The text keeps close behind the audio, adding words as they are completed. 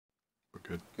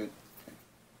Good. Good.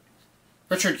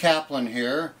 Richard Kaplan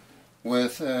here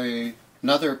with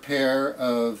another pair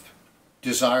of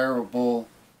desirable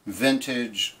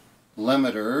vintage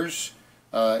limiters.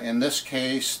 In this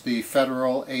case, the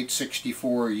Federal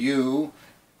 864U.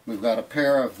 We've got a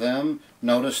pair of them.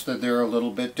 Notice that they're a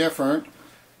little bit different.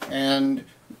 And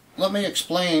let me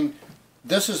explain.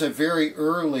 This is a very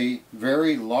early,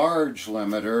 very large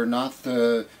limiter, not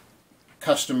the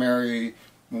customary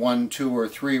 1, 2, or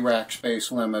 3 rack space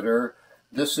limiter.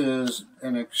 This is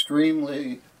an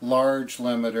extremely large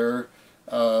limiter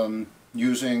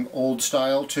using old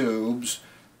style tubes,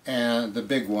 and the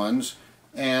big ones,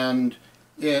 and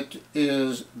it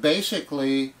is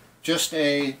basically just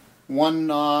a one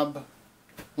knob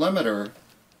limiter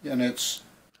in its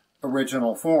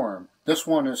original form. This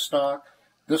one is stock.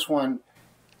 This one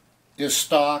is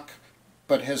stock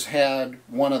but has had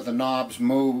one of the knobs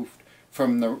moved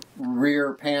from the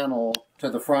rear panel to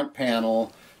the front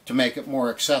panel to make it more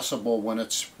accessible when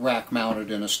it's rack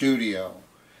mounted in a studio.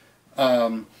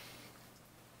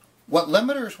 What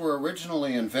limiters were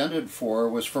originally invented for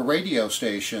was for radio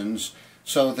stations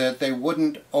so that they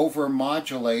wouldn't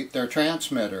over-modulate their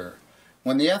transmitter.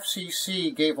 When the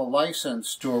FCC gave a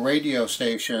license to a radio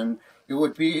station, it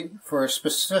would be for a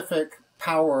specific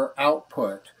power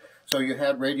output. So you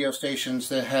had radio stations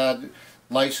that had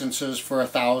licenses for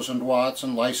 1,000 watts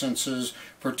and licenses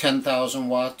for 10,000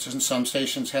 watts, and some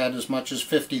stations had as much as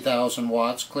 50,000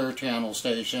 watts, clear channel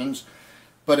stations.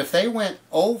 But if they went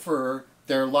over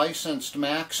their licensed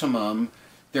maximum,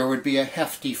 there would be a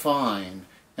hefty fine.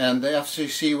 And the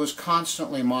FCC was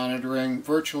constantly monitoring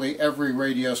virtually every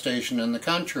radio station in the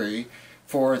country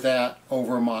for that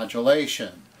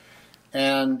overmodulation.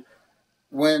 And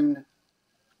when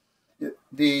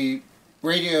the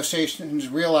radio stations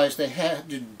realized they had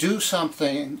to do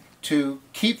something to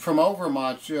keep from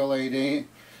overmodulating,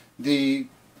 the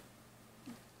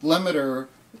limiter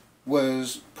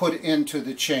was put into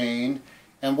the chain.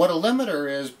 And what a limiter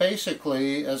is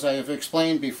basically, as I have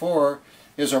explained before,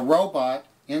 is a robot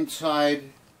inside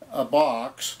a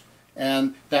box,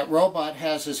 and that robot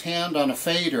has his hand on a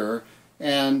fader,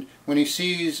 and when he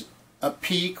sees a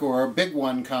peak or a big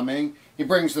one coming, he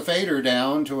brings the fader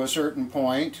down to a certain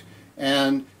point,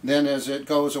 and then as it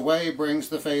goes away, brings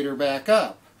the fader back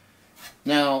up.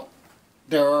 Now,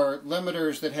 there are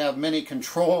limiters that have many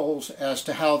controls as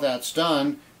to how that's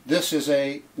done. This is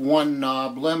a one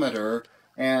knob limiter,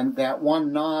 and that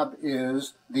one knob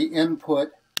is the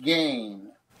input gain.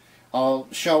 I'll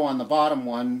show on the bottom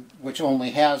one, which only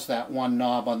has that one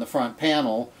knob on the front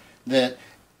panel, that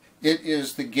it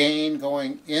is the gain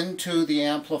going into the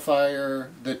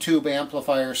amplifier, the tube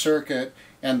amplifier circuit,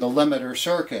 and the limiter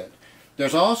circuit.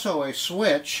 There's also a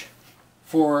switch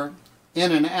for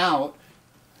in and out,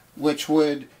 which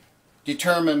would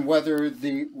determine whether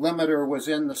the limiter was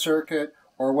in the circuit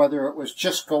or whether it was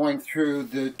just going through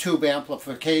the tube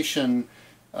amplification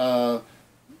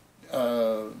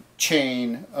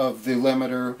chain of the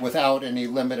limiter without any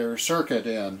limiter circuit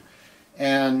in.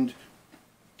 And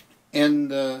in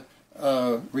the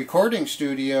recording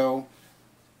studio,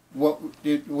 what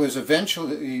it was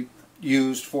eventually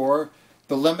used for,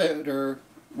 the limiter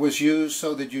was used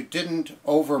so that you didn't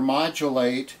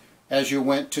overmodulate as you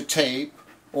went to tape,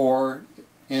 or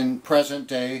in present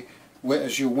day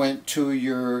as you went to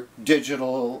your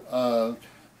digital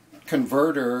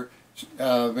converter,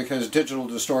 because digital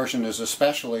distortion is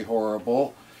especially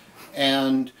horrible.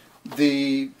 And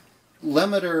the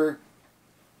limiter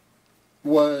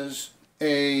was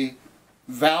a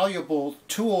valuable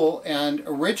tool, and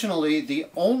originally the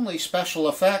only special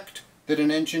effect that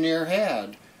an engineer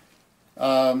had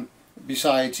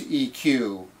besides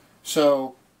EQ.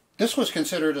 So this was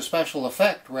considered a special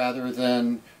effect rather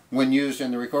than, when used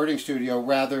in the recording studio,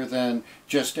 rather than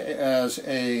just as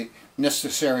a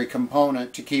necessary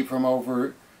component to keep from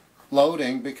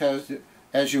overloading, because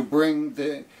as you bring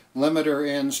the limiter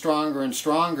in stronger and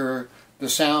stronger, the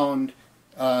sound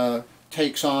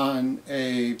takes on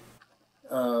a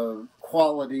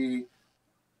quality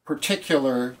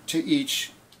particular to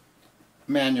each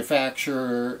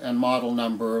manufacturer and model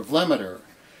number of limiter.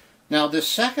 Now this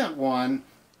second one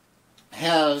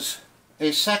has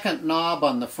a second knob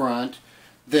on the front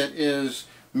that is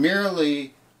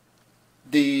merely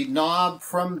the knob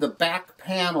from the back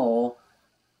panel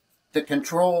that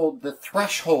controlled the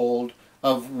threshold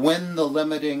of when the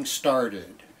limiting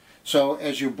started. So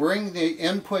as you bring the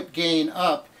input gain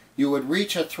up, you would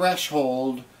reach a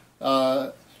threshold,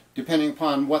 depending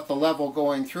upon what the level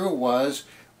going through was,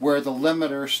 where the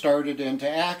limiter started into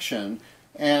action.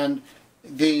 And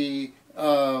the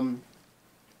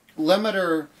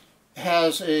limiter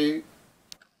has a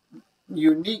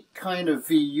unique kind of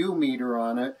VU meter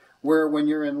on it, where when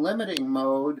you're in limiting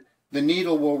mode, the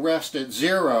needle will rest at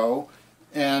 0,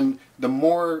 and the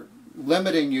more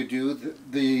limiting you do,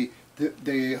 the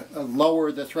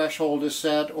lower the threshold is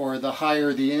set, or the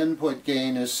higher the input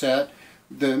gain is set,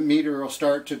 the meter will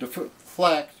start to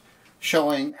deflect,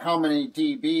 showing how many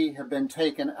dB have been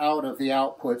taken out of the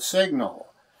output signal.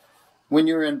 When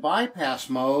you're in bypass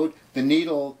mode, the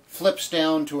needle flips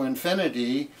down to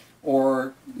infinity,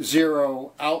 or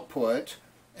 0 output,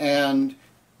 and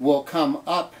will come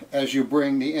up as you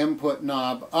bring the input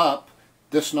knob up.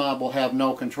 This knob will have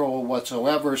no control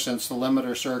whatsoever since the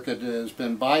limiter circuit has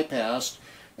been bypassed,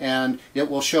 and it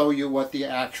will show you what the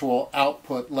actual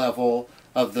output level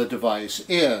of the device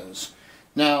is.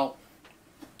 Now,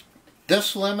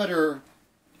 this limiter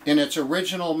in its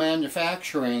original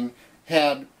manufacturing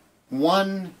had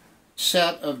one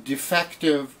set of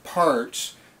defective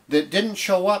parts that didn't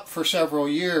show up for several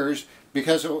years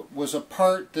because it was a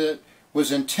part that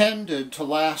was intended to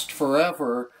last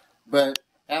forever, but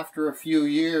after a few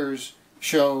years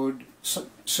showed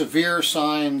severe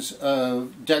signs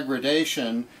of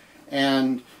degradation,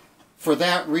 and for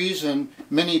that reason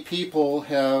many people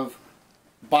have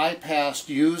bypassed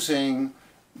using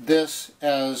this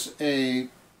as a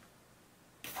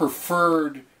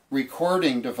preferred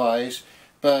recording device,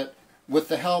 but with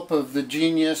the help of the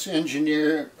genius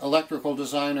engineer, electrical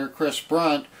designer Chris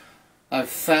Brunt, I've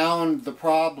found the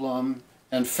problem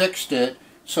and fixed it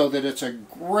so that it's a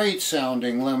great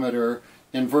sounding limiter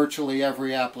in virtually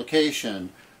every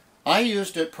application. I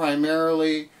used it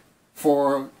primarily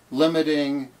for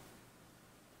limiting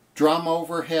drum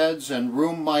overheads and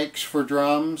room mics for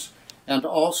drums, and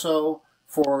also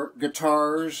for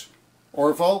guitars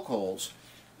or vocals.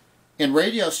 In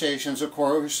radio stations, of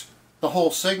course, the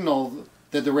whole signal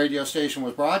that the radio station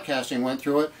was broadcasting went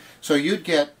through it, so you'd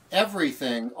get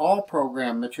everything, all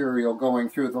program material going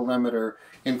through the limiter,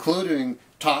 including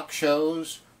talk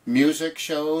shows, music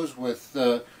shows with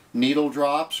needle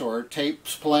drops or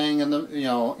tapes playing in the,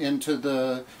 into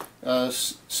the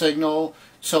signal.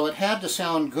 So it had to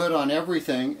sound good on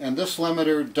everything, and this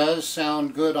limiter does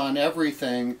sound good on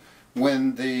everything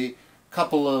when the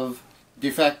couple of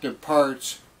defective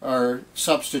parts are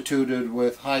substituted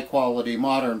with high-quality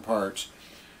modern parts.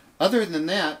 Other than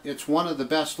that, it's one of the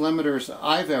best limiters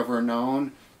I've ever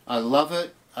known. I love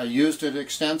it. I used it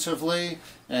extensively,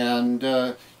 and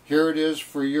here it is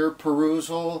for your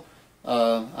perusal.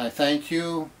 I thank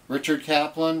you. Richard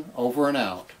Kaplan, over and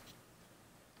out.